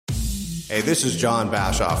Hey, this is John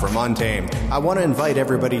Bashaw from Untamed. I want to invite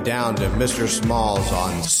everybody down to Mr. Smalls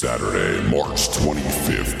on Saturday, March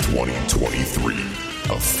 25th, 2023.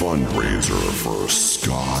 A fundraiser for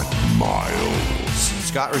Scott Miles.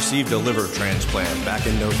 Scott received a liver transplant back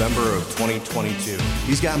in November of 2022.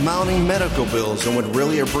 He's got mounting medical bills and would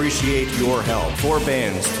really appreciate your help. 4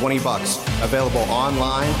 bands, $20. Available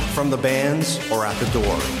online, from the bands, or at the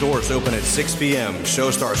door. Doors open at 6 p.m.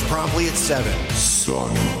 Show starts promptly at 7.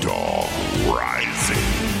 Sundog Rising.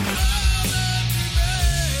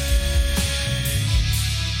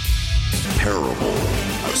 Parable,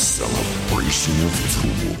 a celebration of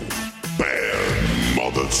Tool. Bad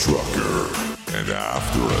Mother Trucker. And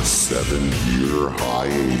after a 7-year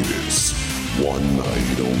hiatus, one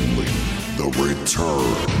night only, the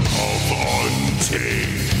return of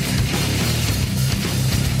Untamed.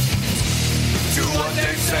 Do what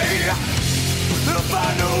they say, they'll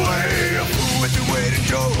find a way of moving the way to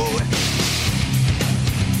go.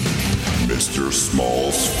 Mr.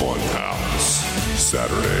 Small's Funhouse,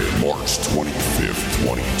 Saturday, March 25th,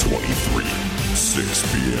 2023,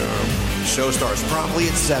 6 p.m. Show starts promptly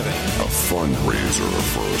at 7. A fundraiser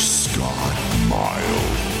for Scott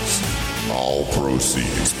Miles. All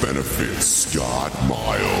proceeds benefit Scott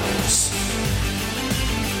Miles.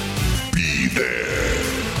 Be there.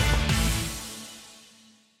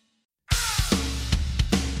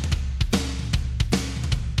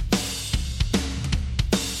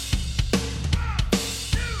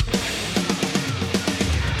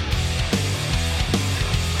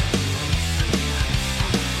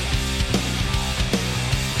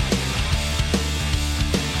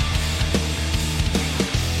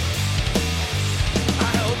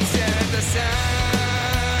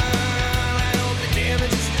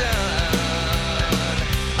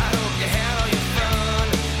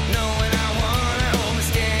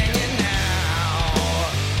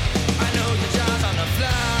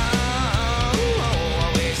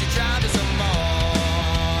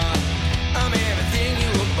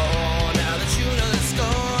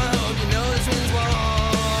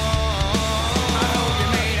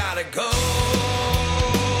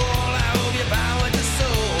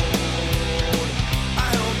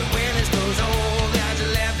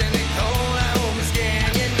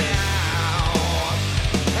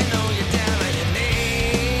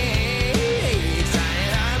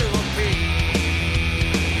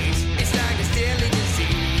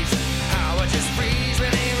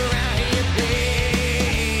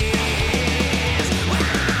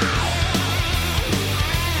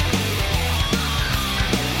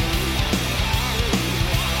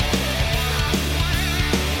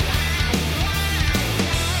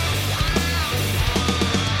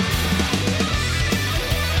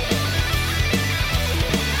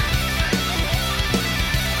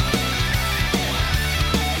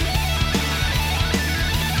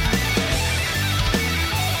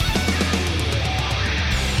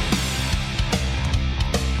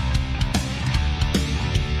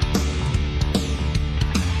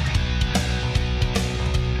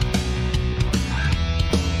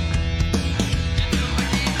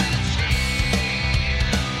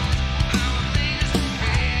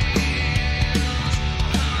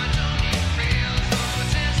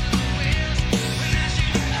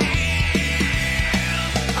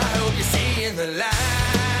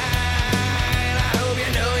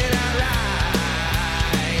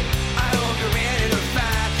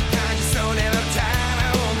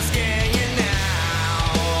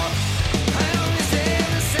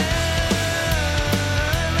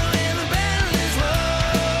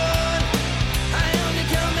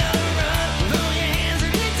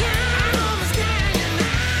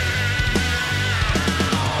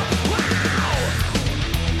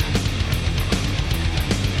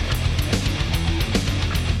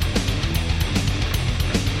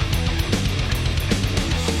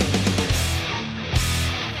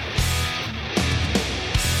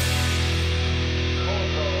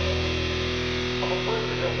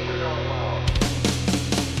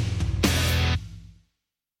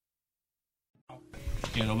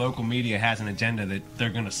 You know, the local media has an agenda that they're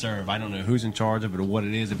going to serve. I don't know who's in charge of it or what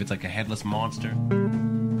it is, if it's like a headless monster.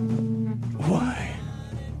 Why?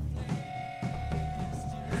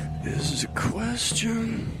 Is a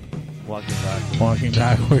question. Walking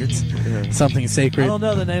backwards. Yeah. Something sacred. I don't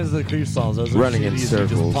know the names of the Creep songs. Those Running are in CDs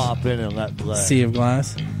circles. You just pop in and let play. Sea of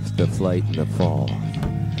Glass. It's the flight and the fall.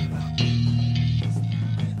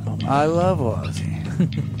 I love Ozzy.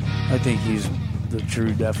 I think he's the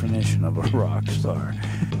true definition of a rock star.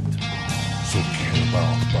 So came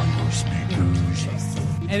out by your speakers.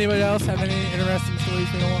 Anybody else have any interesting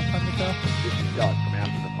stories they don't want time to tell? This is Doug from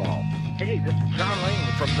After the Call. Hey, this is John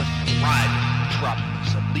Lane from the Live from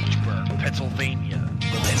Leechburg, Pennsylvania.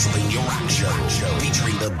 The Pennsylvania Rock Show,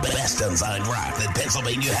 featuring the best unsigned rock that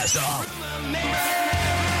Pennsylvania has to offer.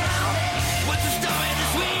 What's the story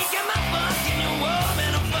this week? Am I fucking your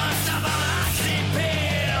woman? I'm fucked up on oxy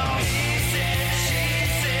pill. He said, she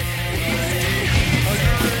said, he said. Are you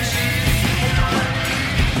ready?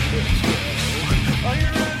 Are you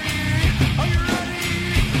ready? Are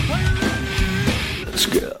you ready? Let's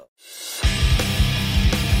go.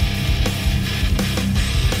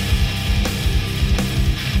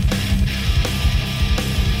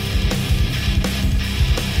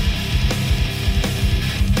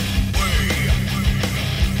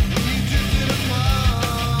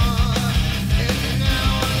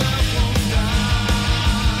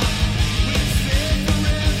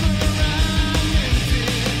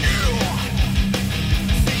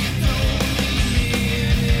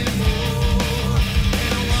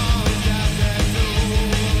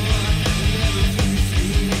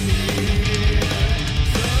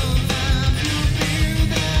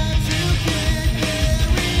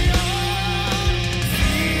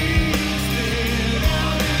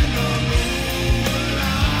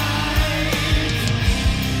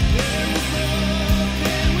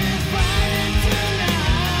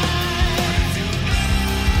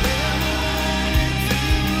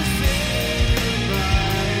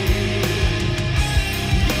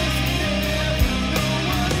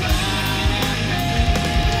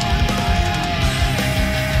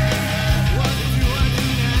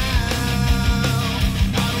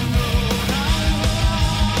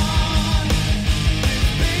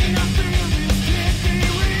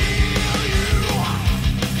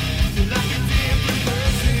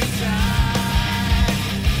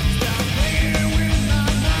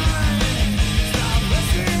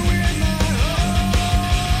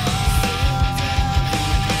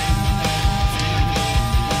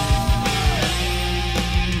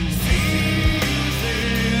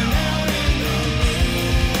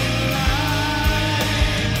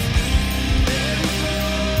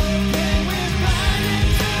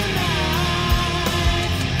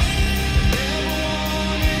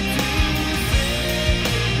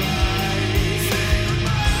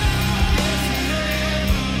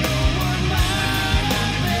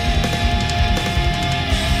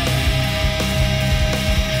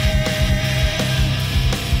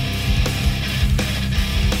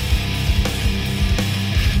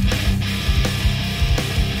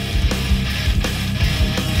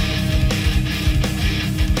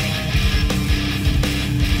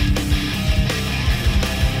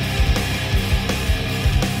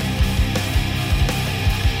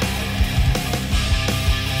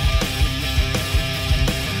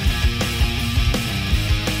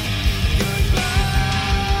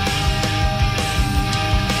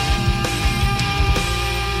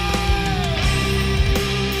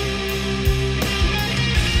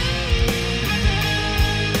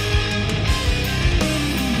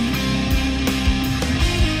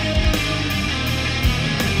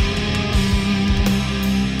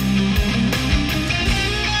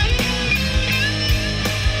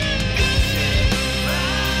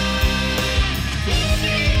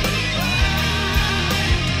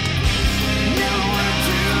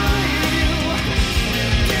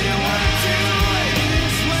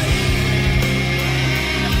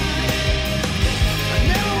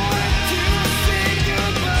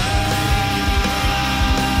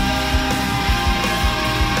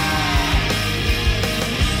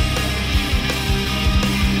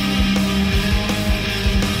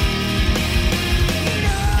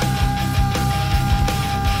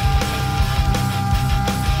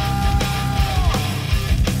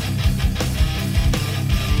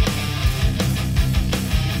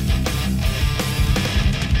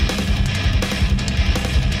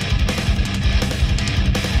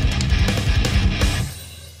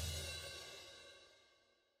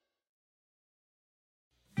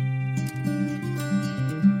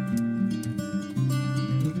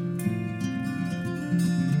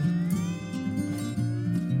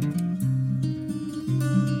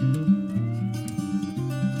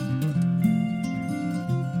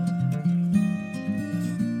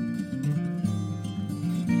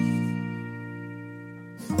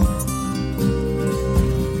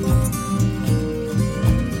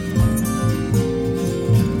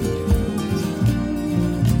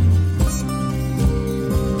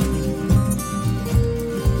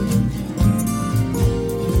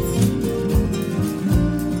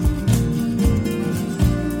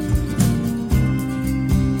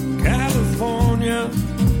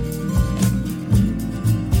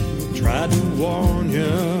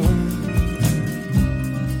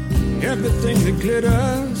 everything that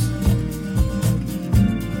glitters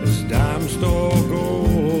store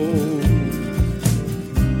gold.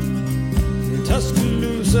 In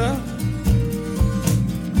Tuscaloosa,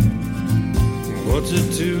 what's it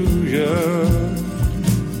to you?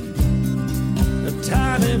 A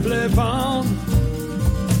tiny flip on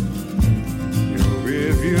your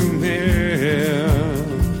rearview mirror.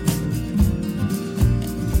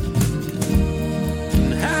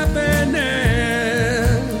 And happiness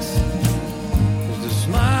is the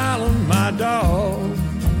smile on my dog.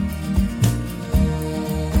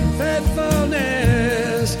 And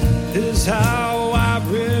faithfulness is how I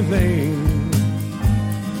remain.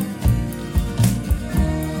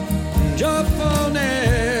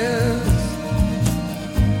 Joyfulness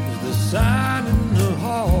is the sign in the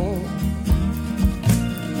hall.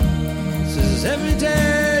 Says every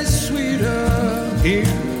day is sweeter here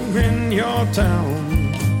in your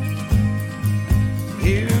town.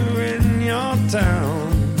 Here in your town.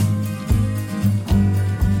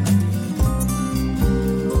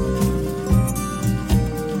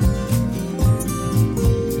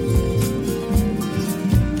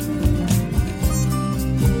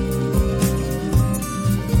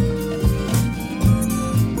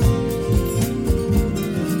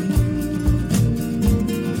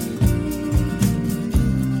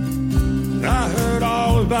 I heard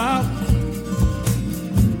all about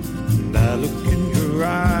that look in your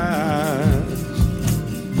eyes.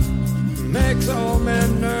 Makes old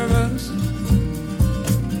men nervous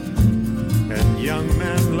and young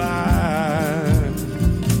men lie.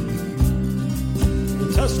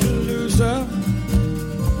 Tuscaloosa,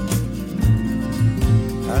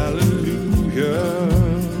 hallelujah.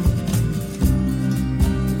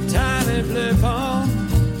 Tiny flip on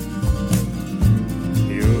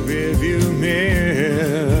your rearview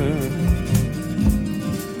mirror.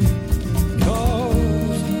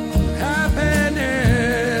 'Cause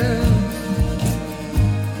happiness,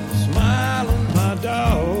 smile on my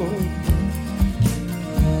dog.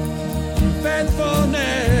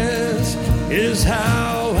 Faithfulness is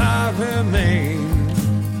how I remain.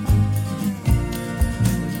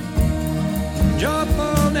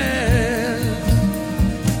 Joyfulness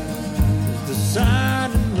is the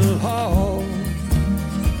sign in the hall.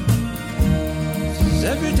 Says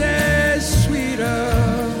every day is sweeter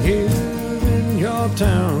here in your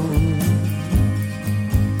town.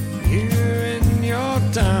 Here in your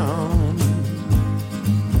town.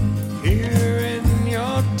 Here in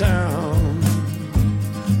your town.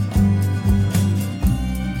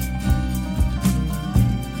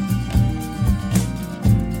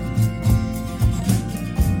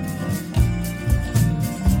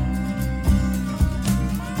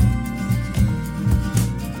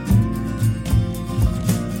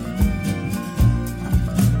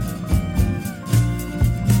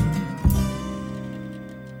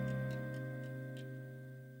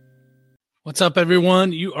 What's up,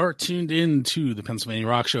 everyone? You are tuned in to the Pennsylvania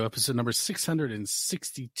Rock Show, episode number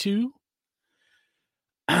 662.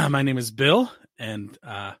 My name is Bill, and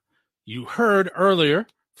you heard earlier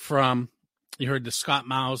you heard the Scott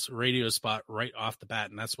Miles radio spot right off the bat,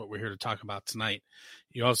 and that's what we're here to talk about tonight.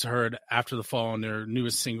 You also heard After the Fall on their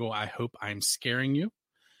newest single, I Hope I'm Scaring You.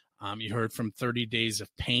 You heard from 30 Days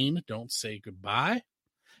of Pain, Don't Say Goodbye.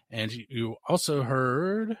 And you also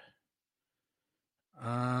heard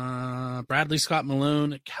Bradley Scott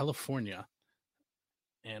Malone, California.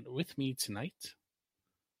 And with me tonight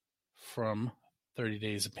from 30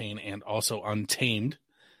 Days of Pain and also Untamed,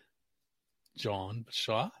 John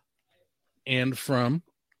Shaw. And from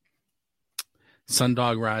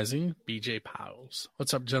Sundog Rising, BJ Powles.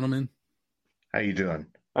 What's up, gentlemen? How you doing?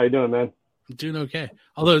 How you doing, man? I'm doing okay.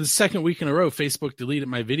 Although the second week in a row, Facebook deleted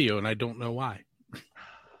my video, and I don't know why.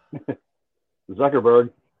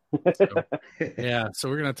 Zuckerberg. So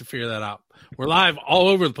we're gonna have to figure that out. We're live all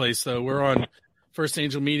over the place, though. We're on First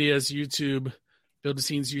Angel Media's YouTube, Build the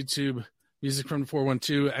Scenes YouTube, Music from the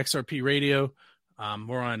 412, XRP Radio.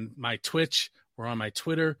 We're on my Twitch, we're on my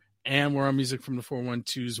Twitter, and we're on Music from the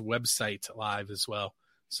 412's website live as well.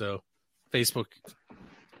 So Facebook,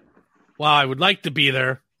 while I would like to be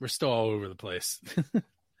there, we're still all over the place.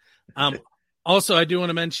 Also, I do want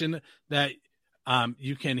to mention that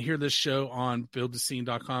you can hear this show on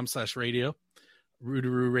buildthescene.com/radio,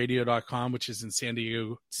 rootaroораdio.com, which is in San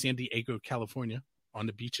Diego, California, on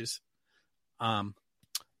the beaches.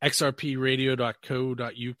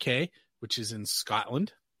 xrpradio.co.uk, which is in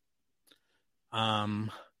Scotland.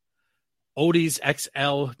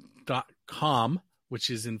 oldiesxl.com, which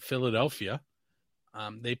is in Philadelphia.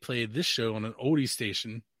 They play this show on an oldie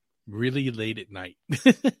station really late at night.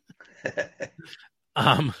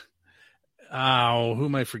 Who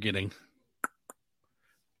am I forgetting?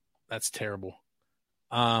 That's terrible.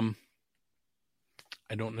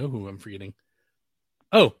 I don't know who I'm forgetting.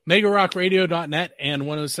 Oh, megarockradio.net and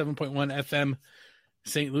 107.1 FM,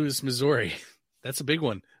 St. Louis, Missouri. That's a big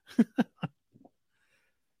one. I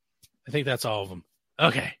think that's all of them.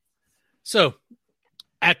 Okay. So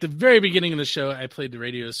at the very beginning of the show, I played the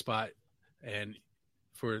radio spot and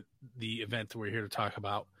for the event that we're here to talk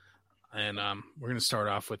about. And we're going to start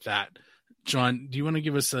off with that. John, do you want to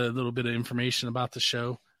give us a little bit of information about the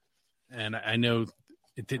show? And I know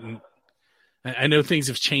I know things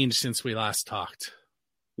have changed since we last talked.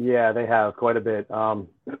 Yeah, they have quite a bit.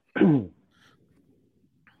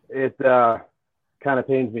 It kind of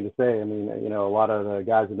pains me to say. I mean, a lot of the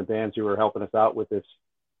guys in the bands who were helping us out with this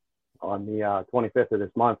on the 25th of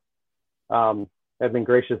this month have been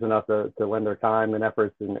gracious enough to lend their time and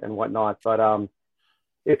efforts and whatnot. But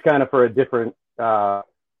it's kind of for a different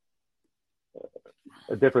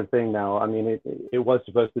thing now. I mean, it was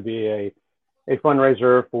supposed to be a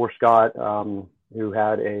fundraiser for Scott, who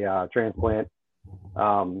had a transplant,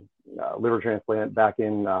 liver transplant back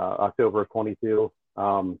in October of 22.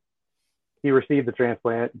 He received the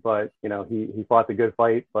transplant, but he fought the good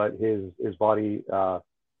fight, but his body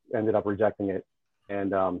ended up rejecting it,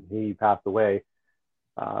 and he passed away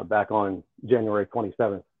back on January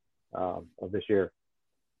 27th of this year.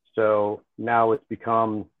 So now it's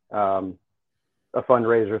become a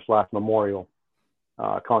fundraiser / memorial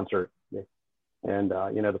concert. And,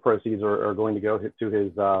 the proceeds are going to go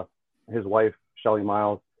to his wife, Shelly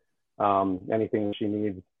Miles, anything she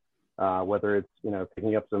needs, whether it's,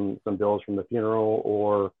 picking up some bills from the funeral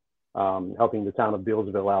or helping the town of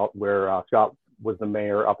Bealsville out where Scott was the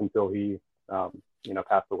mayor up until he,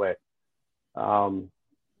 passed away.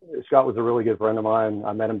 Scott was a really good friend of mine.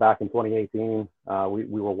 I met him back in 2018.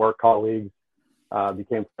 We were work colleagues,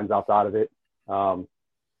 became friends outside of it.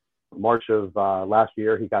 March of last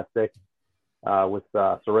year, he got sick with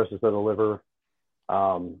cirrhosis of the liver.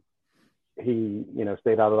 He,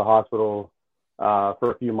 stayed out of the hospital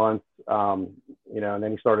for a few months, and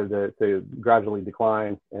then he started to gradually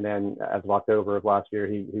decline. And then as of October of last year,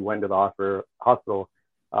 he went to the hospital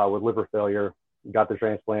with liver failure, got the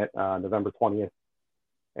transplant November 20th.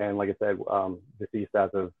 And like I said, deceased as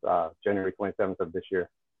of January 27th of this year.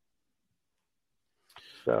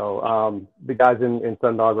 So the guys in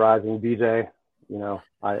Sundog Rising, DJ,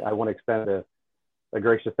 I want to extend a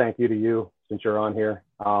gracious thank you to you since you're on here.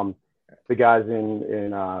 The guys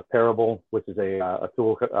in Parable, which is a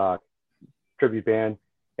Tool tribute band,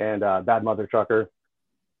 and Bad Mother Trucker,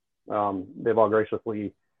 they've all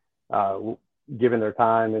graciously given their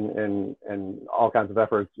time and all kinds of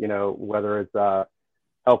efforts, whether it's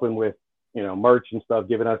helping with, merch and stuff,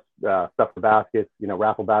 giving us stuff for baskets,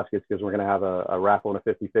 raffle baskets, because we're going to have a raffle and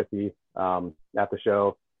a 50-50 at the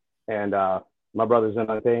show. And my brothers in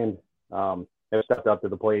Untamed have stepped up to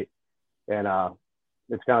the plate. And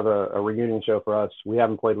it's kind of a reunion show for us. We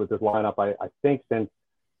haven't played with this lineup, I think, since,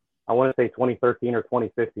 I want to say 2013 or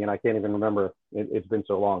 2015. I can't even remember. It's been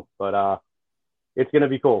so long. But it's going to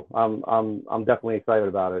be cool. I'm definitely excited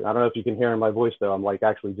about it. I don't know if you can hear in my voice, though. I'm like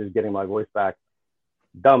actually just getting my voice back.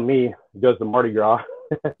 Dumb me goes to Mardi Gras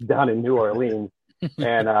down in New Orleans.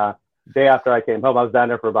 And day after I came home, I was down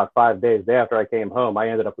there for about 5 days. Day after I came home, I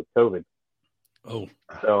ended up with COVID. Oh.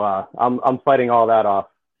 So I'm fighting all that off.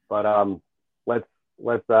 But let's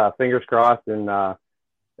fingers crossed, and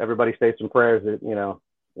everybody say some prayers that, in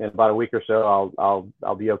about a week or so, I'll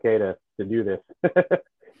be okay to do this.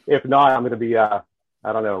 If not, I'm going to be, I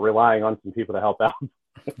don't know, relying on some people to help out.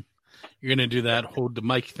 You're going to do that hold the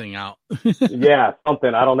mic thing out. Yeah,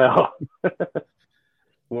 something. I don't know.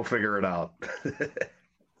 We'll figure it out.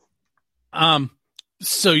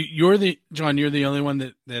 So you're the only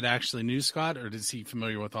one that actually knew Scott, or is he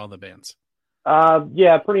familiar with all the bands?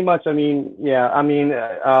 Yeah, pretty much. I mean,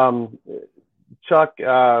 Chuck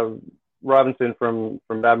Robinson from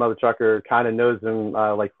Bad Mother Trucker kind of knows him,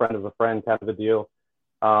 like friend of a friend kind of a deal.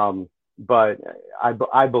 But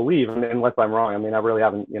I believe, unless I'm wrong, I mean, I really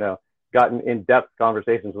haven't, gotten in-depth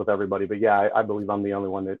conversations with everybody, but yeah, I believe I'm the only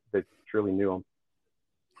one that truly knew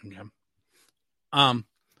him. Okay.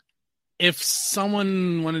 If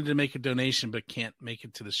someone wanted to make a donation but can't make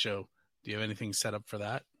it to the show, do you have anything set up for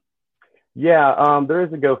that? Yeah, there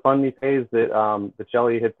is a GoFundMe page that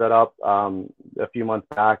Shelly had set up a few months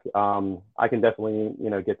back. I can definitely,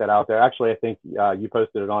 get that out there. Actually, I think you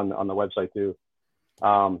posted it on the website too.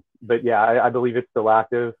 But yeah, I believe it's still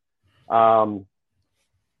active.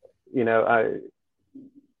 Yeah,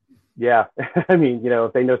 I mean,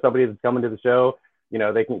 if they know somebody that's coming to the show,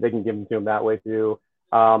 they can give them to them that way too.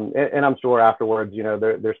 And I'm sure afterwards,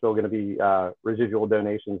 there's still going to be residual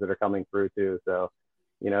donations that are coming through too. So,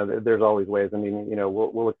 there's always ways. I mean,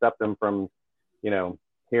 we'll accept them from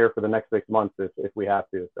here for the next 6 months if we have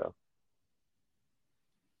to.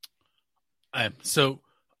 So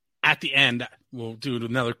at the end, we'll do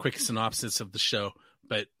another quick synopsis of the show,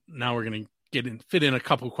 but now we're going to fit in a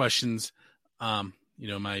couple questions.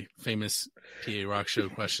 My famous PA Rock Show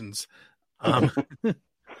questions.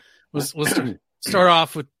 We'll start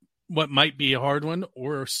off with what might be a hard one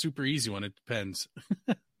or a super easy one. It depends.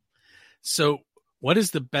 So what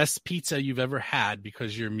is the best pizza you've ever had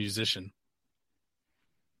because you're a musician?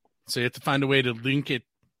 So you have to find a way to link it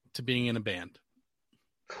to being in a band.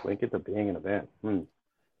 Link it to being in a band.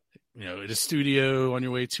 At a studio, on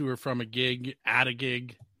your way to or from a gig, at a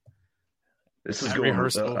gig. This is going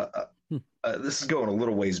rehearsal. This is going a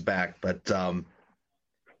little ways back, but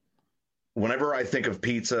whenever I think of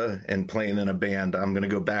pizza and playing in a band, I'm going to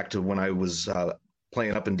go back to when I was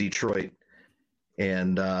playing up in Detroit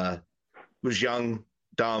and was young,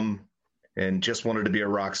 dumb, and just wanted to be a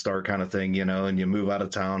rock star kind of thing, and you move out of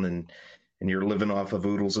town and you're living off of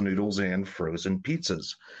oodles and noodles and frozen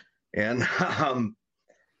pizzas. And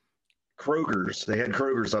Kroger's, they had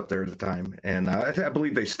Kroger's up there at the time. And I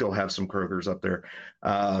believe they still have some Kroger's up there.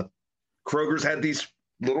 Kroger's had these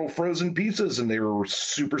little frozen pizzas and they were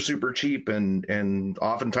super, super cheap. And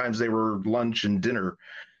oftentimes they were lunch and dinner.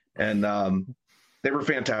 And they were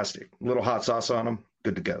fantastic. A little hot sauce on them.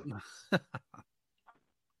 Good to go.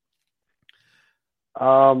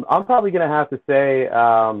 I'm probably going to have to say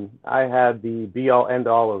I had the be-all,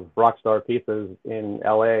 end-all of Rockstar Pizzas in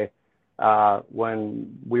L.A.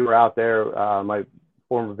 When we were out there, my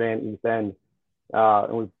former band, East End,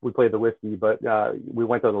 and we played the Whiskey, but we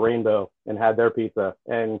went to the Rainbow and had their pizza.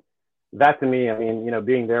 And that to me, I mean,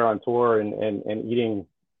 being there on tour and eating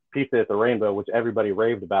pizza at the Rainbow, which everybody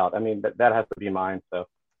raved about, I mean, that has to be mine. So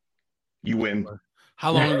you win.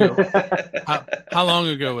 How long ago? how long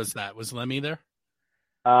ago was that? Was Lemmy there?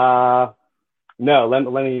 No,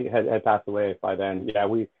 Lenny had passed away by then. Yeah,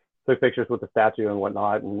 we took pictures with the statue and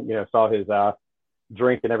whatnot, and saw his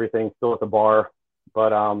drink and everything still at the bar.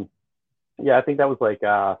 But yeah, I think that was like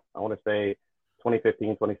I want to say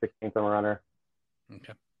 2015, 2016, somewhere around there.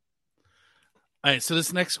 Okay. All right. So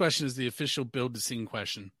this next question is the official Build to Sing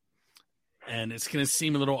question, and it's going to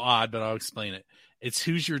seem a little odd, but I'll explain it. It's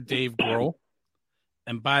who's your Dave Grohl?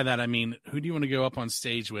 And by that, I mean, who do you want to go up on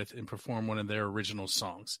stage with and perform one of their original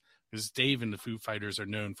songs? Because Dave and the Foo Fighters are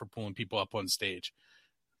known for pulling people up on stage.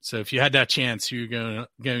 So if you had that chance, who you're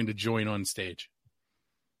going to join on stage?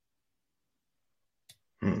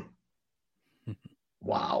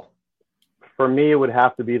 Wow. For me, it would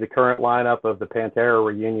have to be the current lineup of the Pantera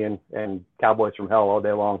reunion and Cowboys from Hell all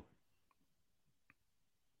day long.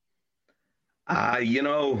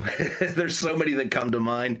 There's so many that come to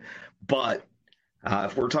mind, but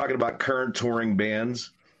if we're talking about current touring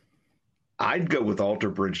bands, I'd go with Alter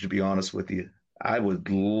Bridge, to be honest with you. I would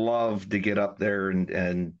love to get up there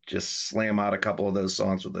and just slam out a couple of those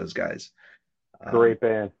songs with those guys. Great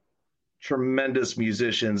band. Tremendous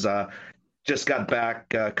musicians. Just got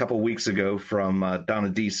back a couple of weeks ago from down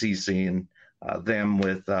in D.C. seeing them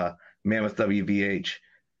with Mammoth WVH.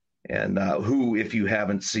 And who, if you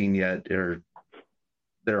haven't seen yet, they're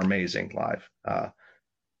amazing live.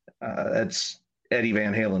 That's Eddie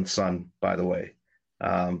Van Halen's son, by the way.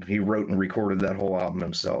 He wrote and recorded that whole album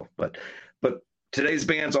himself. But today's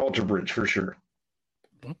band's Alter Bridge for sure.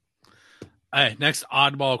 All right, next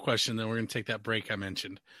oddball question. Then we're going to take that break I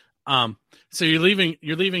mentioned. So you're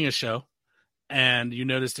leaving a show, and you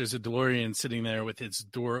notice there's a DeLorean sitting there with its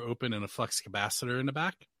door open and a flux capacitor in the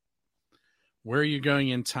back. Where are you going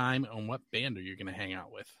in time, and what band are you going to hang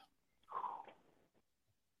out with?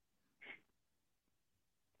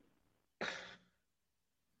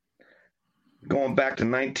 Going back to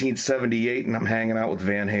 1978, and I'm hanging out with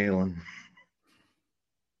Van Halen.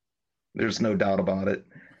 There's no doubt about it.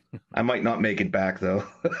 I might not make it back, though.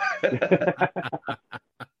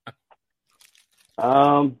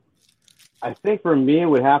 I think for me, it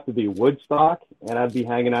would have to be Woodstock, and I'd be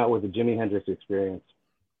hanging out with the Jimi Hendrix Experience.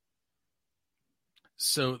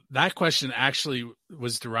 So that question actually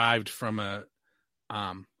was derived from a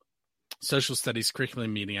social studies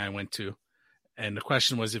curriculum meeting I went to. And the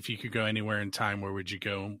question was, if you could go anywhere in time, where would you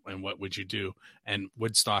go and what would you do? And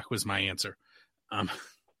Woodstock was my answer.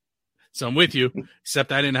 So I'm with you,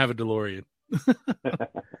 except I didn't have a DeLorean.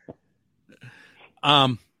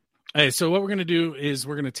 Hey, so what we're going to do is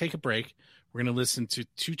we're going to take a break. We're going to listen to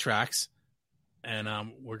 2 tracks, and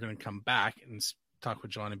we're going to come back and talk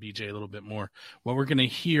with John and BJ a little bit more. What we're going to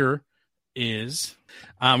hear is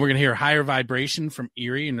we're going to hear Higher Vibration from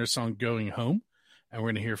Erie and their song Going Home. And we're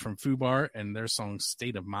going to hear from Fubar and their song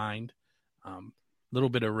State of Mind. A little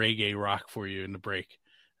bit of reggae rock for you in the break.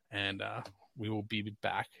 And we will be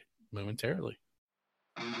back momentarily.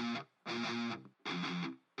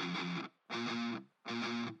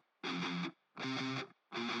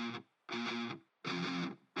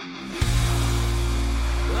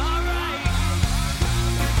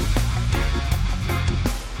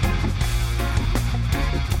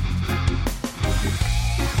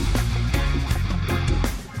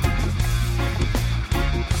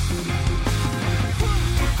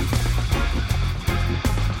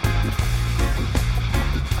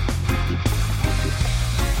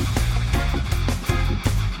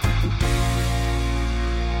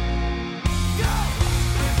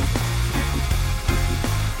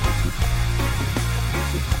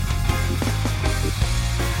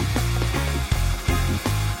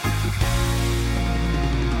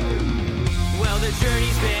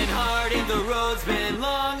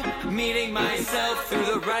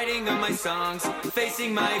 Songs,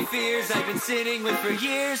 facing my fears I've been sitting with for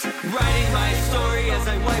years, writing my story as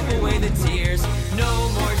I wipe away the tears. No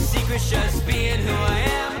more secrets, just being who I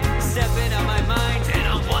am, stepping out my mind and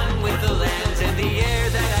I'm one with the land and the air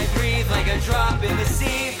that I breathe, like a drop in the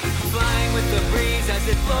sea, flying with the breeze as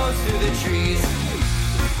it flows through the trees.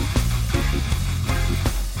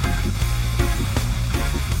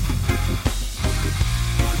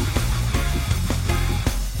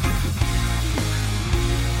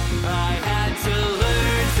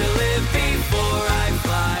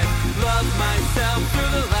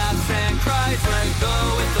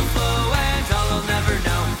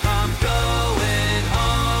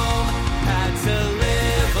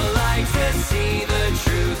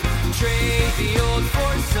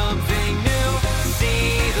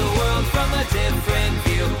 Different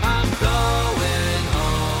view. I'm going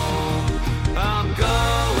home. I'm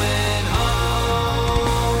going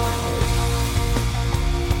home.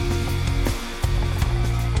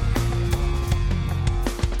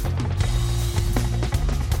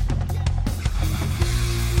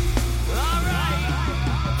 Alright.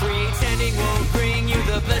 Pretending won't bring you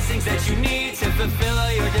the blessings that you need to fulfill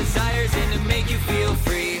all your desires and to make you feel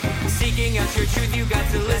free. Seeking out your truth, you got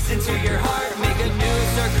to listen to your heart. Make a new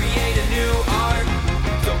start, create a new art.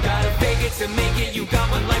 Don't gotta fake it to make it. You got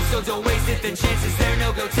one life, so don't waste it. The chances there,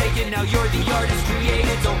 no, go take it. Now you're the artist,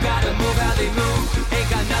 created. Don't gotta move how they move. Ain't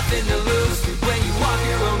got nothing to lose. When you walk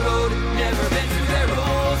your own road, never been through their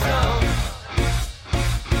rules, no.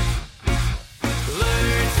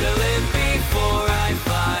 Learn to live before I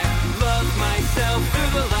fly. Love myself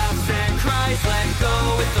through the laughs and cries. Let go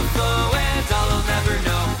with the flow and all I'll never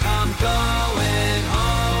know. I'm going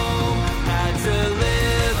home. Had to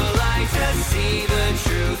live a life to see the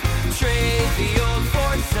truth. Trade the old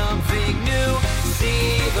for something new.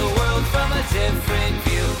 See the world from a different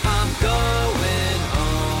view. I'm going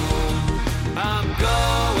home.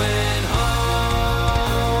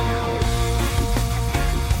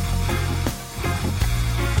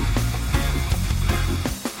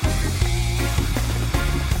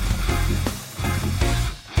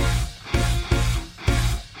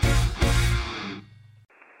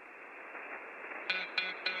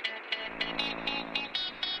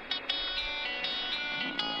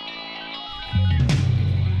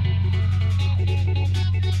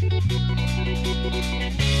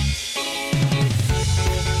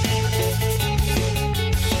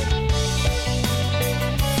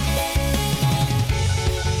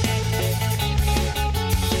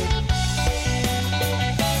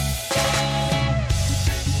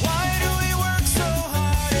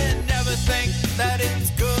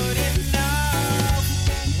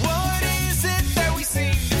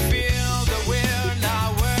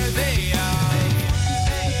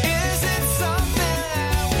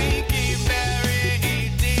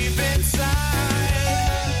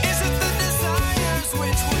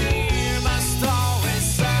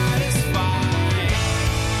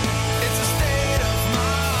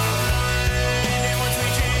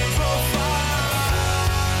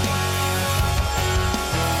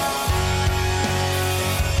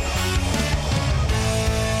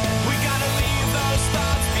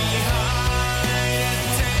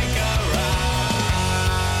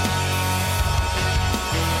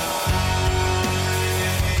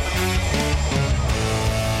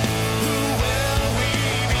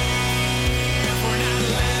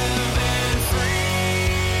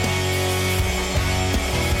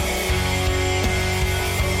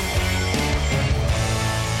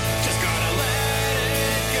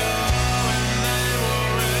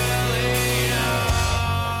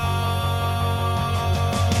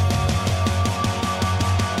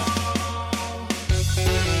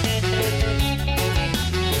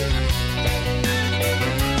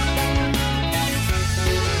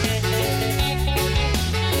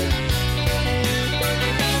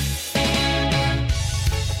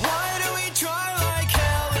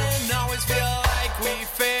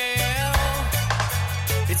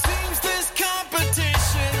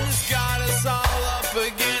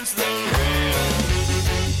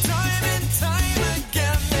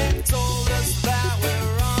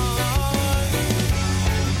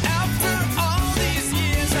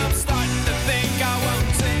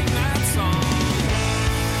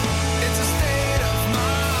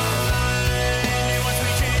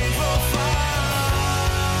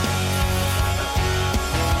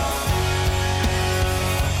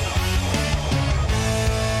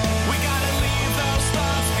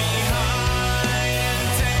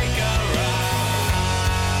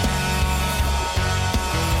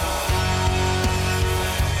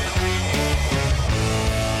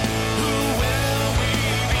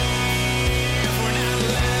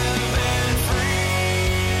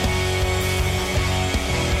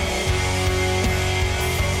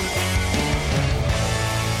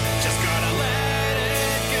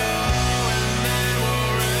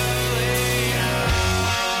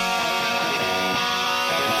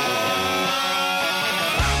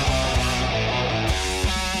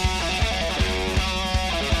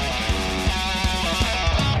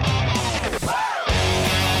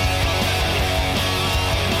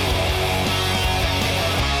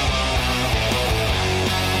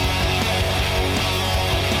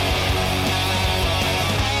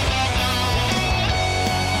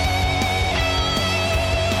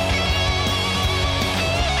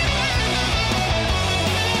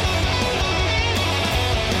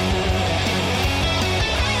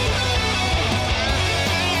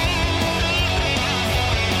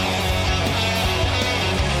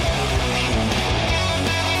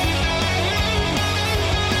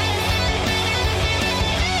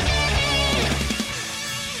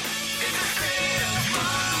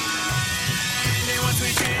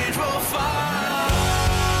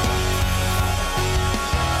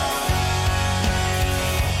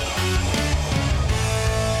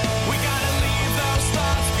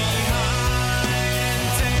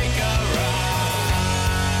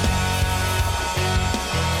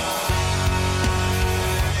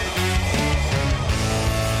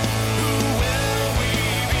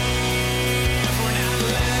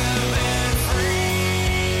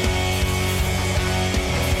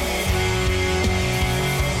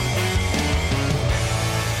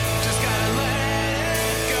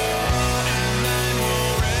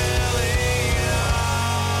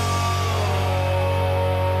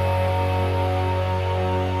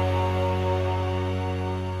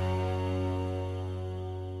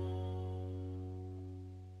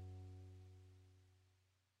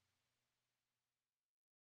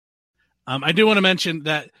 I do want to mention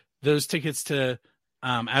that those tickets to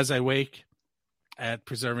As I Wake at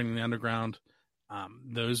Preserving the Underground,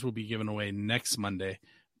 those will be given away next Monday.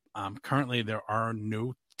 Currently, there are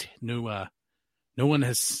no one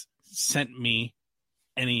has sent me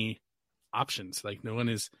any options. Like no one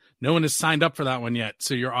has signed up for that one yet.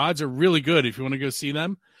 So your odds are really good. If you want to go see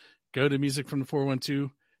them, go to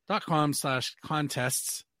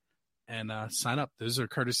musicfrom412.com/contests and sign up. Those are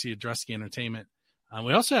courtesy of Drusky Entertainment.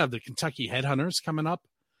 We also have the Kentucky Headhunters coming up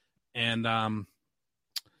and the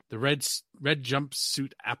red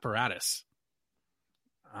jumpsuit apparatus.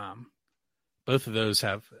 Both of those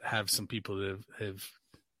have some people that have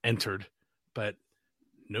entered, but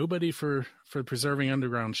nobody for the Preserving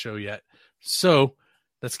Underground show yet. So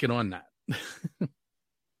let's get on that.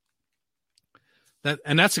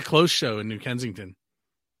 That's a closed show in New Kensington.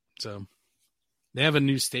 So they have a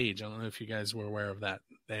new stage. I don't know if you guys were aware of that.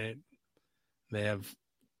 They have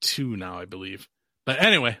 2 now, I believe. But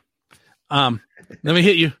anyway, let me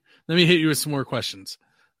hit you with some more questions.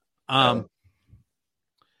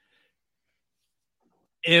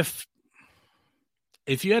 If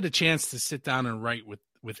you had a chance to sit down and write with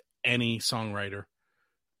any songwriter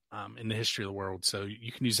in the history of the world, so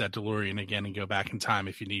you can use that DeLorean again and go back in time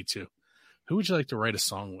if you need to, who would you like to write a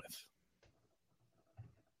song with?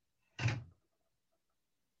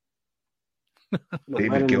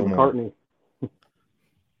 David Gilmour.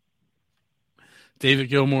 David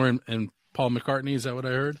Gilmour and Paul McCartney, is that what I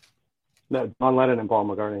heard? No, John Lennon and Paul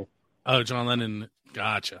McCartney. Oh, John Lennon.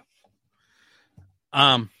 Gotcha.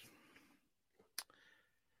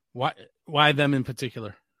 Why them in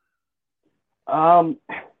particular?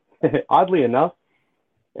 Oddly enough,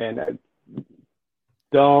 and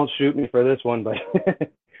don't shoot me for this one, but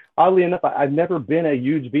oddly enough, I've never been a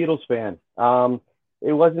huge Beatles fan.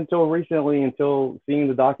 It wasn't until recently, until seeing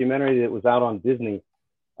the documentary that was out on Disney,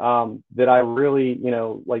 that I really,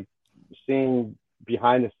 like seeing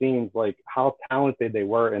behind the scenes, like how talented they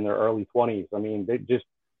were in their early 20s. I mean, they just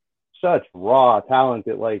such raw talent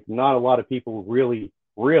that like not a lot of people really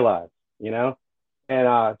realize, and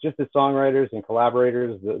just as songwriters and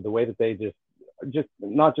collaborators, the way that they just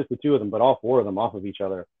not just the two of them, but all 4 of them off of each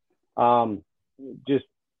other, just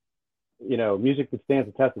music that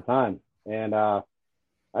stands the test of time. And I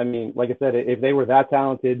mean, like I said, if they were that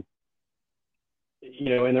talented, in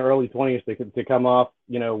their early 20s to come off,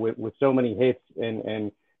 with so many hits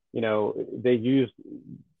and they used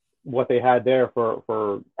what they had there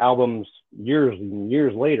for albums years and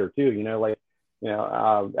years later too,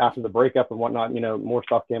 after the breakup and whatnot, more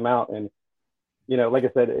stuff came out and, like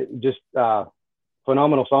I said, just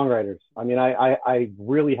phenomenal songwriters. I mean, I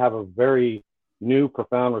really have a very new,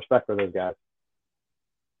 profound respect for those guys.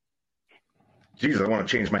 Geez, I want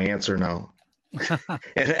to change my answer now.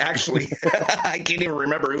 And actually, I can't even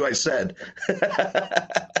remember who I said.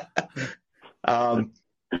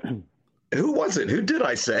 Who was it? Who did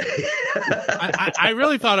I say? I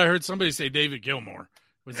really thought I heard somebody say David Gilmour.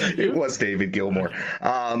 Was that you? It was David Gilmour.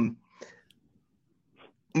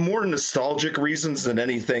 More nostalgic reasons than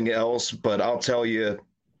anything else, but I'll tell you,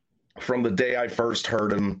 from the day I first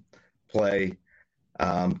heard him play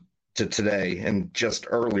to today, and just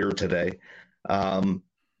earlier today,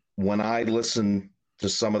 when I listened to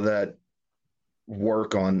some of that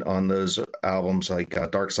work on those albums, like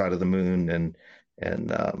Dark Side of the Moon,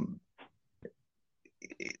 and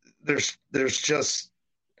there's just,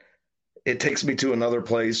 it takes me to another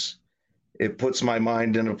place. It puts my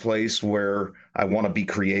mind in a place where I want to be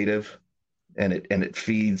creative, and it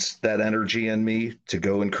feeds that energy in me to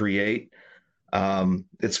go and create.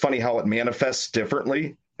 It's funny how it manifests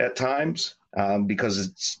differently at times, because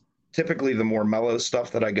it's typically the more mellow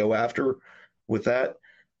stuff that I go after with that.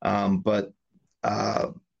 But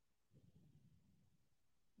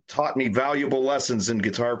taught me valuable lessons in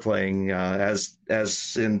guitar playing, as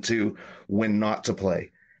into when not to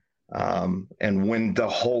play, and when to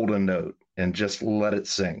hold a note and just let it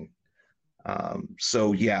sing.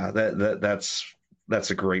 So yeah, that's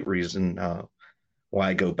a great reason why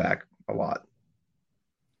I go back a lot.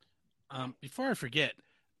 Before I forget,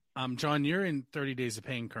 John, you're in 30 Days of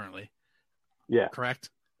Pain currently. Yeah. Correct.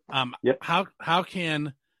 Yep. How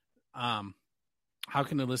can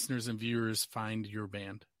the listeners and viewers find your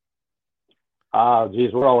band?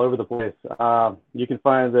 Geez, we're all over the place. You can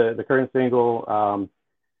find the current single,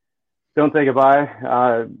 Don't Say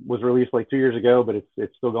Goodbye, was released like 2 years ago, but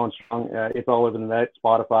it's still going strong. It's all over the net,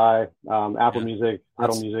 Spotify, Apple Music,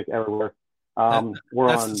 Tidal Music, everywhere. We're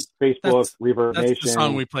on Facebook, Reverb Nation. That's the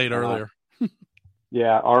song we played earlier.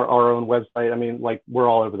 Yeah, our own website. I mean, like, we're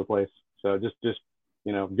all over the place. So just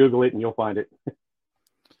Google it and you'll find it.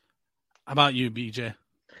 How about you, BJ?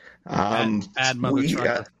 Bad mother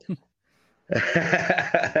trucker.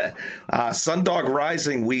 Sundog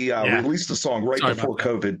Rising, we released a song right before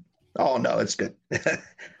COVID. Oh, no, it's good.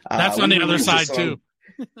 That's on the other side, too.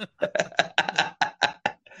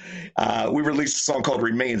 We released a song called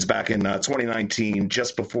Remains back in 2019,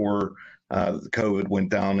 just before COVID went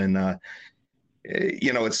down. And,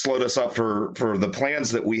 it slowed us up for the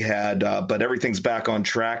plans that we had, but everything's back on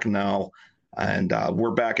track now. And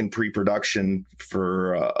we're back in pre-production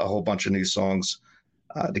for a whole bunch of new songs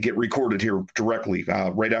to get recorded here directly.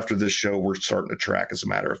 Right after this show, we're starting to track, as a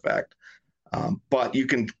matter of fact. But you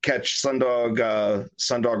can catch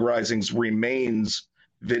Sundog Rising's Remains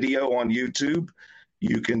video on YouTube.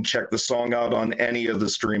 You can check the song out on any of the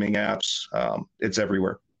streaming apps. It's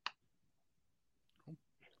everywhere.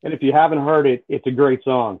 And if you haven't heard it, it's a great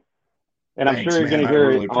song. And I'm sure you're going to hear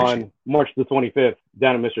it on March the 25th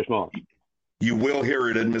down at Mr. Smalls. You will hear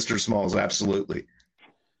it at Mr. Smalls, absolutely.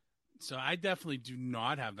 So I definitely do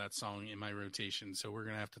not have that song in my rotation, so we're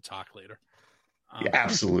going to have to talk later. Yeah,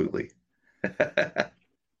 absolutely.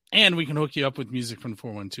 And we can hook you up with music from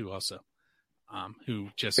 412 also, who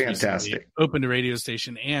just fantastic opened a radio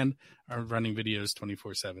station and are running videos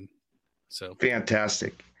 24/7. So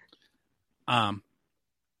fantastic. I'm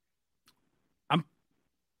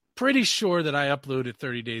pretty sure that I uploaded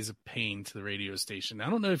 30 Days of Pain to the radio station. I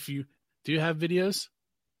don't know if do you have videos?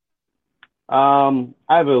 I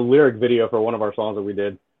have a lyric video for one of our songs that we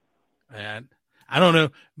did. And I don't know.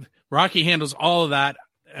 Rocky handles all of that.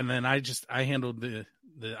 And then I handled the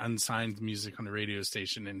unsigned music on the radio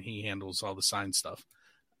station, and he handles all the signed stuff.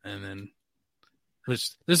 And then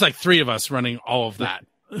there's like three of us running all of that.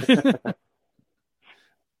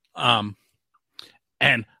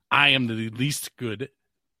 And I am the least good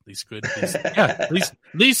with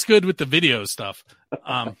the video stuff.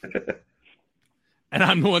 And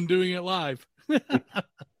I'm the one doing it live.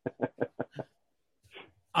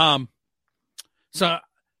 So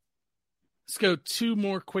let's go two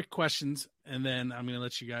more quick questions, and then I'm going to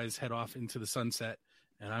let you guys head off into the sunset,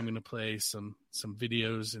 and I'm going to play some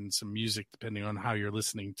videos and some music depending on how you're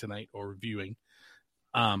listening tonight or viewing.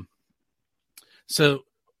 So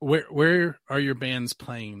where are your bands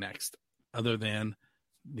playing next, other than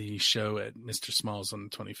the show at Mr. Smalls on the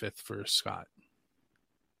 25th for Scott?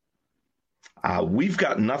 We've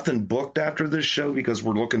got nothing booked after this show because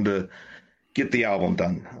we're looking to get the album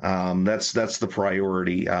done. That's the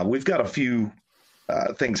priority. We've got a few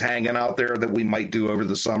things hanging out there that we might do over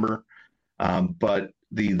the summer. But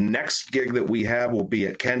the next gig that we have will be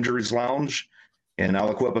at Kendry's Lounge in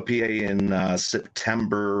Aliquippa, PA in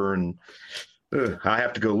September. And I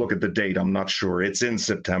have to go look at the date. I'm not sure. It's in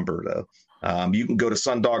September, though. You can go to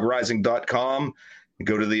sundogrising.com and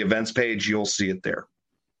go to the events page. You'll see it there.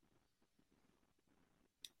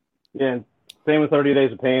 Yeah, same with 30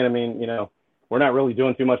 Days of Pain. I mean, we're not really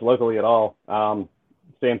doing too much locally at all.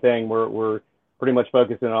 Same thing. We're pretty much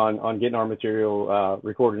focusing on getting our material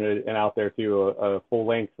recorded and out there to a full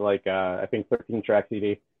length, like I think 13-track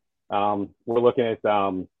CD. We're looking at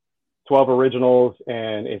 12 originals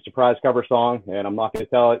and a surprise cover song, and I'm not going to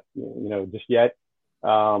tell it, just yet.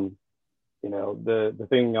 The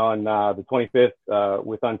thing on the 25th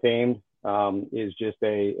with Untamed is just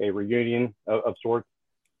a reunion of sorts.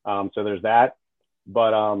 So there's that, but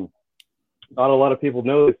not a lot of people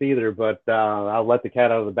know this either, but I'll let the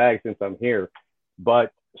cat out of the bag since I'm here.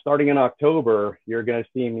 But starting in October, you're going to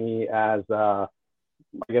see me as, I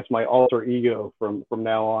guess, my alter ego from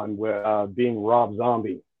now on, being Rob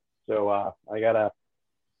Zombie. So I got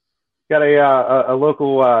a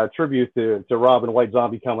local tribute to Rob and White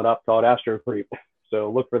Zombie coming up called Astro Creep. So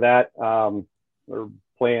look for that. We're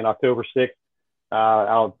playing October 6th.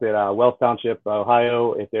 Out at Wells Township,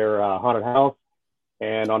 Ohio, at their haunted house.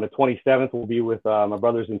 And on the 27th, we'll be with my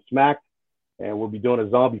brothers in Smack, and we'll be doing a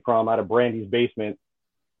zombie prom out of Brandy's basement.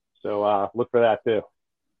 So look for that, too.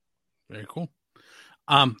 Very cool.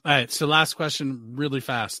 All right, so last question, really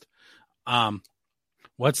fast.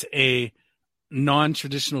 What's a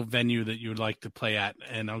non-traditional venue that you would like to play at?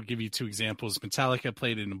 And I'll give you two examples. Metallica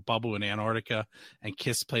played in a bubble in Antarctica, and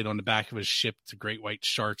Kiss played on the back of a ship to Great White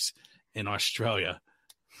Sharks in Australia.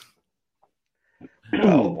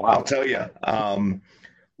 Well, I'll tell you,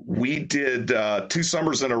 we did 2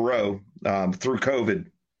 summers in a row through COVID.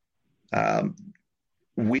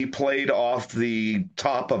 We played off the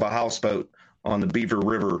top of a houseboat on the Beaver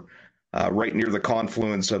River, right near the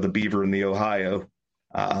confluence of the Beaver and the Ohio.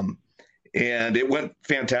 And it went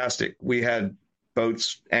fantastic. We had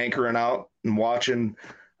boats anchoring out and watching.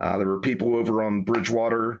 There were people over on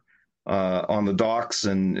Bridgewater on the docks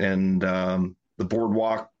and the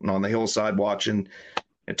boardwalk and on the hillside watching.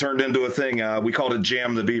 it turned into a thing. We called it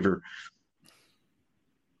Jam the Beaver.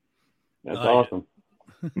 That's awesome.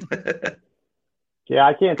 Yeah,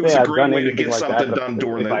 I can't say I've done anything like that. Done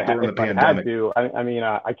during the pandemic. I mean,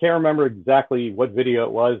 I can't remember exactly what video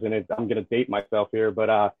it was, and I'm going to date myself here,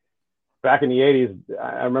 but back in the 80s,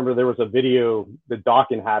 I remember there was a video that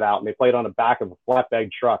Dawkins had out, and they played on the back of a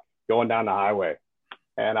flatbed truck going down the highway.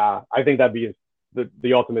 And I think that'd be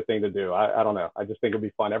the ultimate thing to do. I don't know. I just think it'd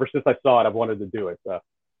be fun. Ever since I saw it, I've wanted to do it. So.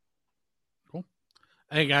 Cool.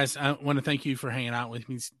 Hey, guys, I want to thank you for hanging out with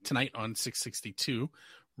me tonight on 662.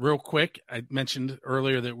 Real quick, I mentioned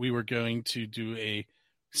earlier that we were going to do a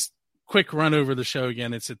quick run over the show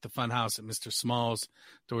again. It's at the Fun House at Mr. Small's.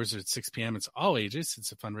 Doors are at 6 p.m. It's all ages.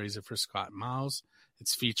 It's a fundraiser for Scott Miles.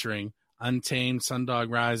 It's featuring Untamed,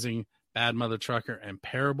 Sundog Rising, Bad Mother Trucker, and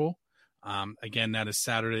Parable. Again, that is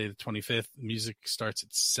Saturday the 25th. Music starts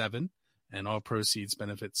at 7, and all proceeds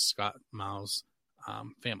benefit Scott Miles'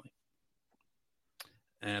 family.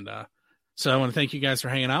 And so I want to thank you guys for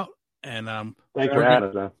hanging out. And thanks for having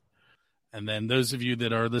us, man. And then those of you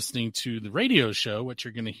that are listening to the radio show, what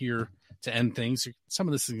you're going to hear to end things, some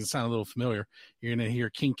of this is going to sound a little familiar. You're going to hear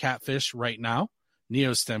King Catfish right now,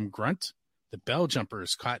 Neostem Grunt, the Bell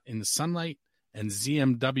Jumpers Caught in the Sunlight, and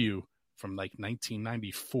ZMW from like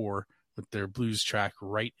 1994 with their blues track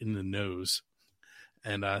Right in the Nose.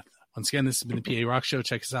 And once again, this has been the PA Rock Show.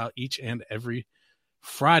 Check us out each and every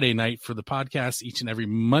Friday night for the podcast, each and every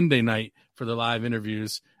Monday night for the live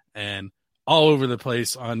interviews, and all over the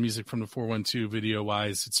place on Music from the 412 video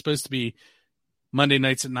wise. It's supposed to be Monday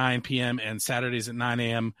nights at 9 p.m. and Saturdays at 9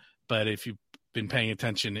 a.m. But if you've been paying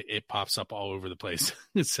attention, it pops up all over the place.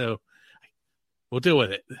 So we'll deal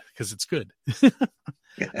with it because it's good. All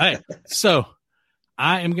right. So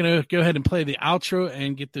I am going to go ahead and play the outro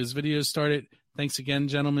and get those videos started. Thanks again,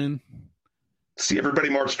 gentlemen. See everybody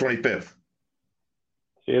March 25th.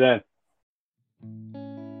 See you then.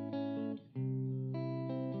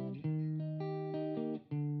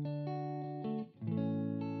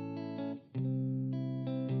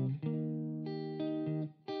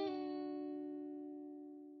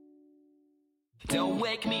 Don't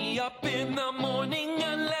wake me up in the morning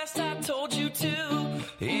unless I told you to.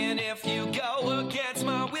 And if you go against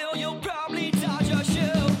my will, you'll probably dodge a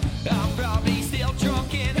shoe. I'm probably still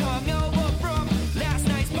drunk and hungover from last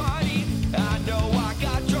night's party. I know I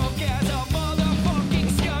got drunk as a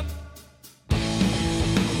motherfucking skunk.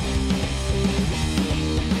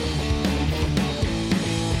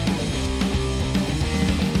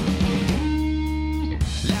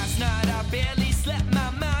 Last night I barely slept,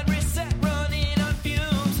 my mind reset, running on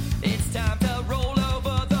fumes. It's time to roll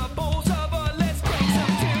over the balls of a let's break some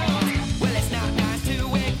tunes. Well,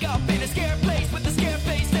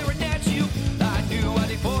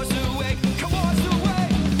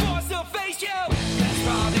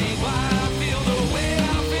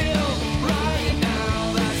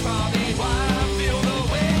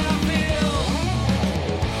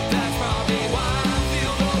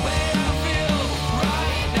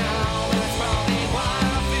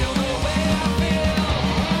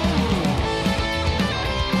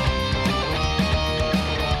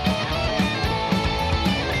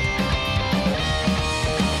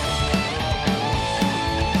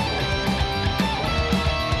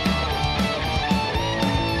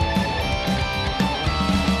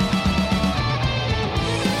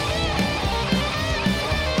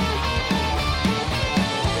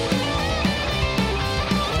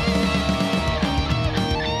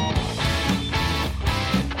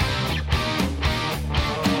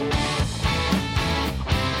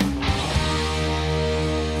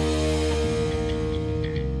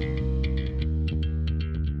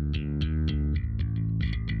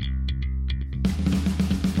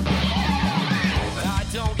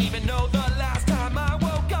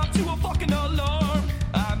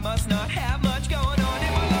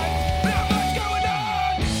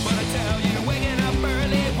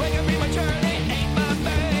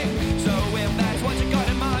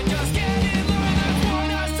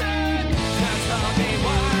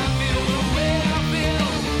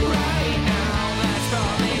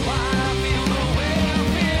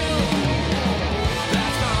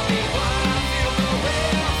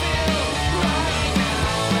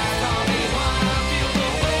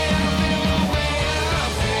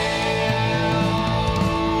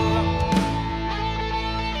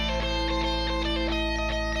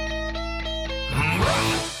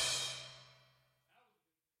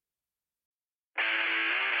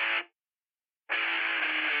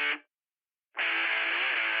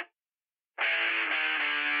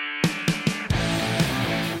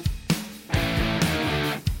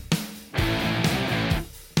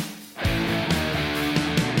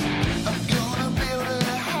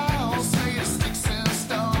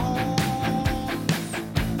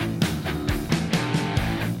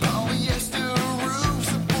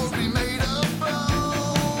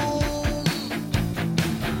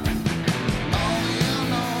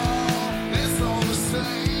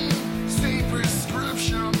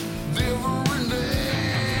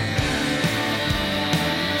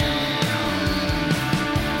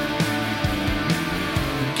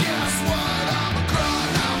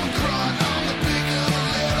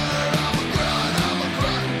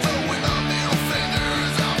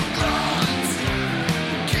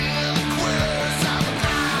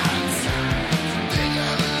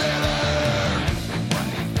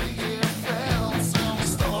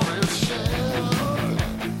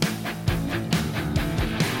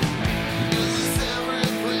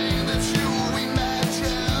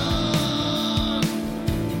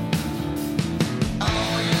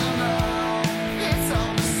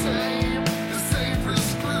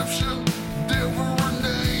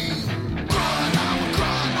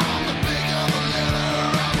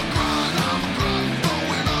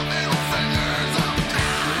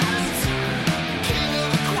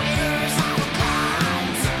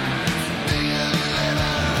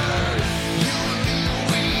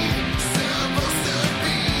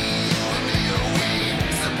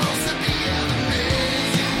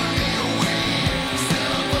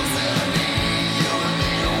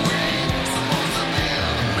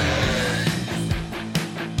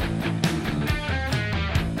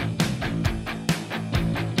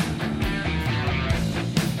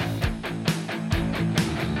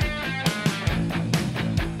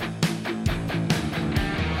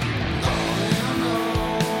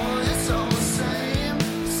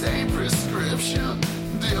 prescription,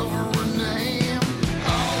 different name.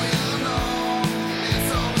 All in all,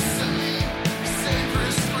 it's all the same. Same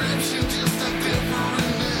prescription, just a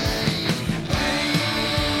different name.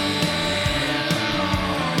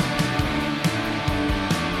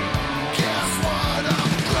 Guess what? I'm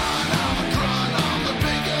a grunt, I'm the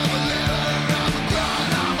big of a letter.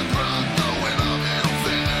 I'm a grunt, throwing up middle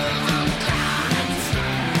fingers. I'm a grunt,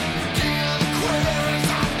 king of the queers.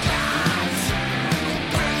 I'm a grunt,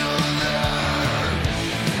 bring of the letter.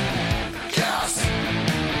 Guess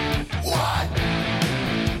what?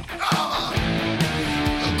 I'm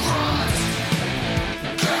a grunt.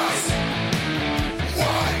 Guess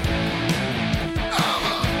what? I'm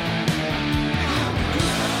a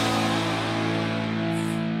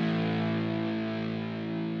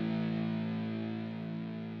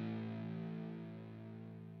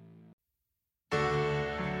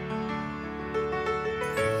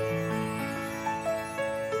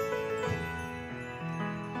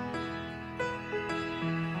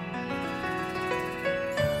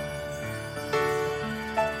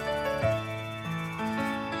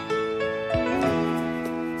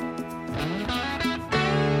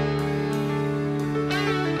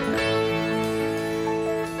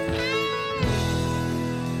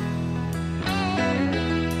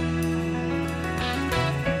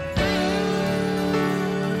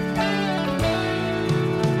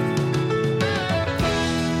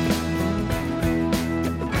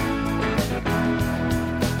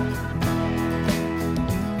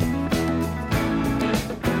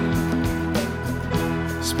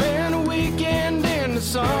Spend a weekend in the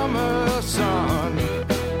summer sun.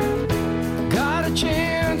 Got a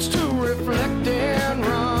chance to reflect and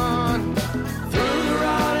run. Through the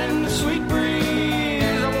rod and the sweet breeze.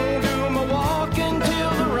 I won't do my walk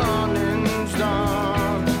until the running's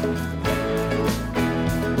done.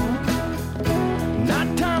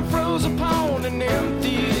 Nighttime froze upon an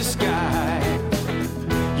empty sky.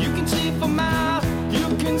 You can see for miles, you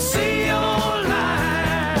can see your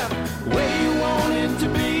life where you want it to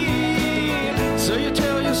be. So you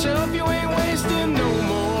tell yourself you ain't wasting no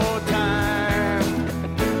more time.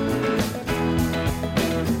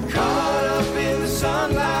 Caught up in the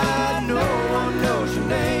sunlight, no one knows your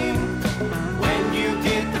name. When you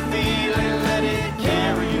get the feeling, let it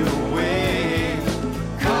carry you away.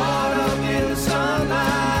 Caught up in the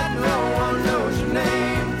sunlight, no one knows your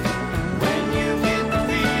name. When you get the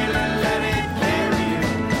feeling, let it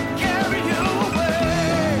carry you away.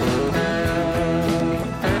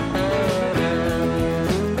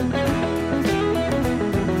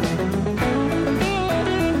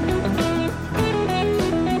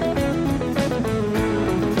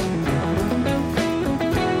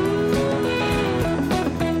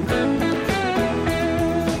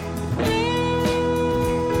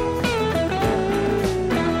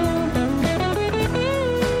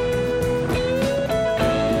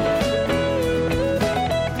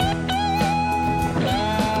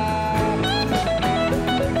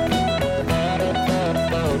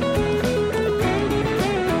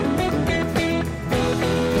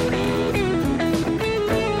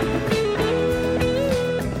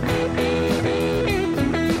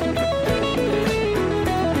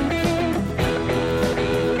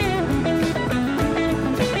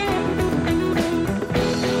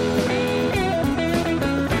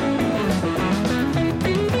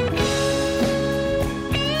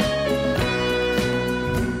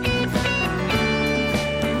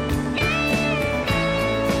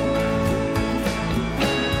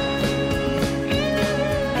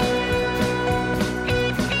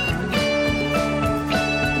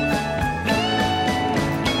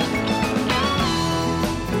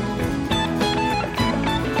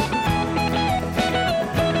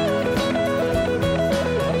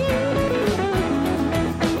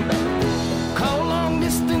 Call long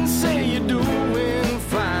distance, say you're doing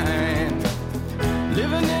fine.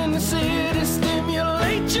 Living in the city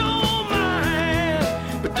stimulate your mind.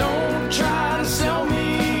 But don't try to sell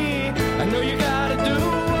me. I know you gotta do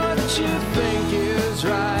what you think is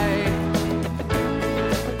right.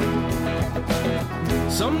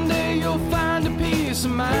 Someday you'll find a peace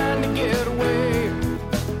of mind to get away.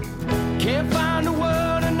 Can't find a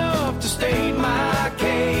word enough to state my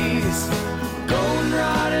case. Golden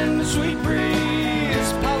rod in the sweet breeze,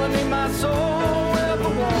 pollinate my soul with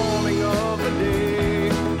the warming of the day.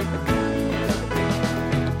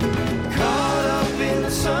 Caught up in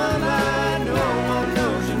the sunlight, no one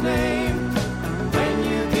knows your name. When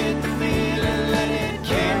you get the feeling, let it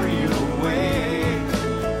carry you away.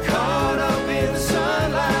 Caught up in the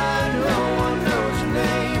sunlight, no one knows your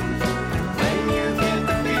name.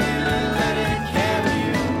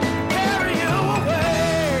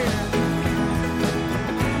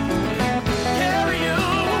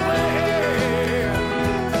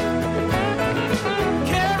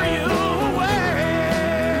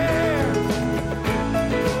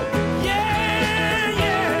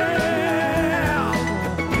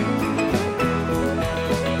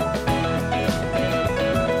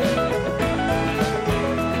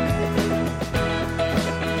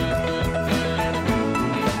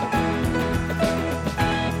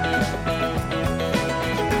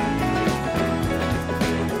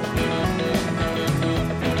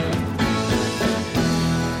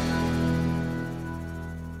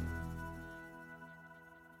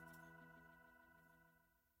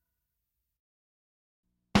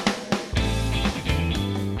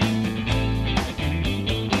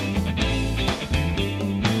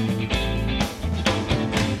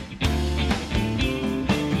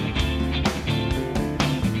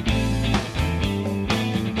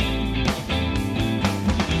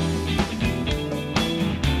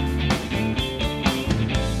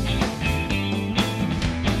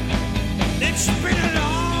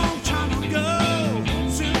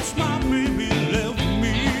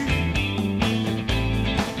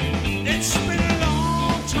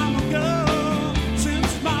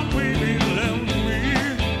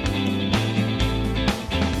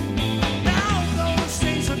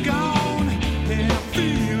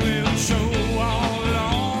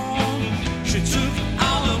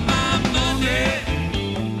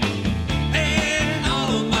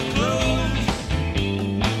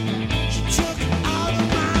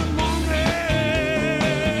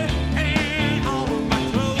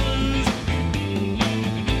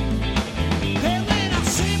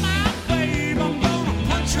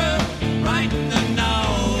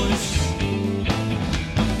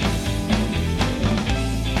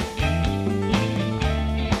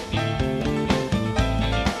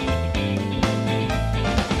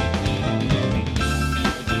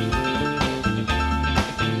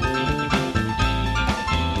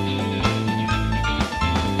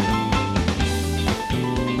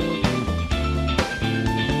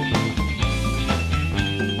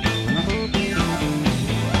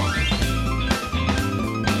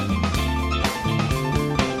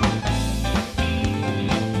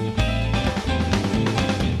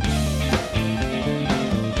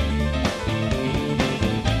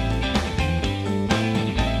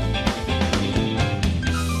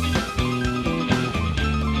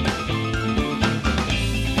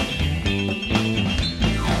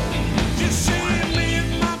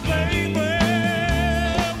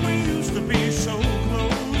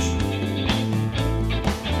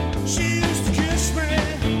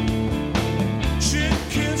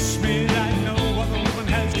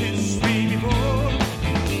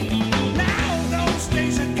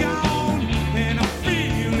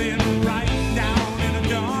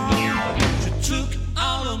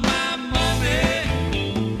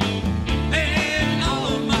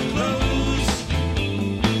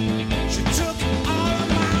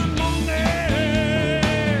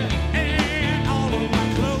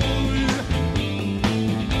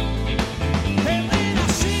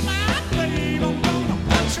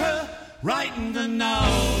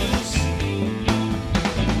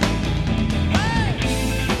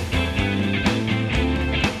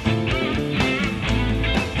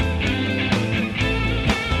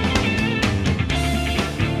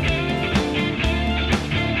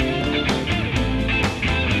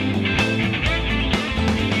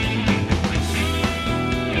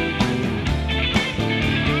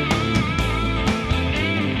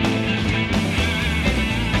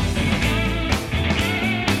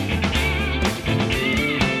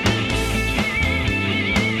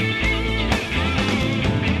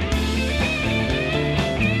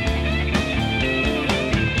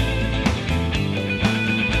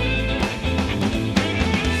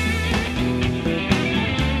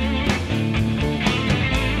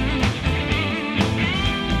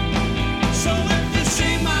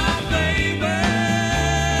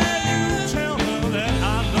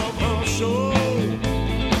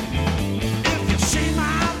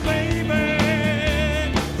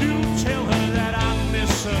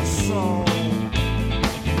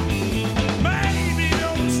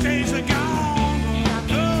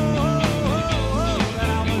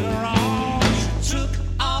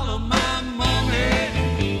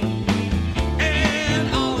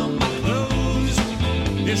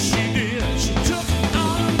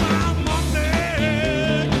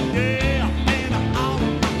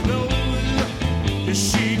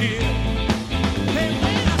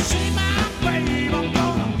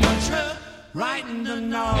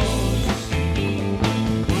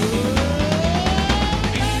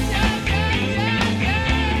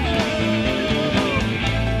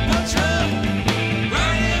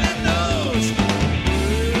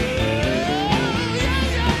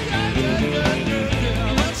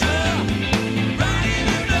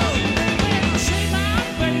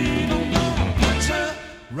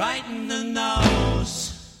 right in the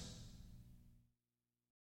nose.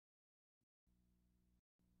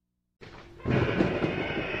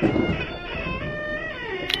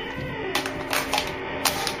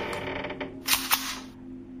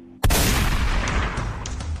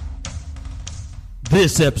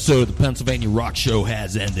 This episode of the Pennsylvania Rock Show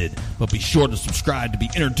has ended, but be sure to subscribe to be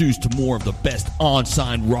introduced to more of the best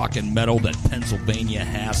on-sign rock and metal that Pennsylvania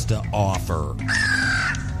has to offer.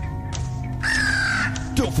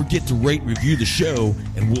 Don't forget to rate and review the show,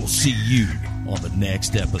 and we'll see you on the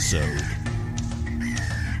next episode.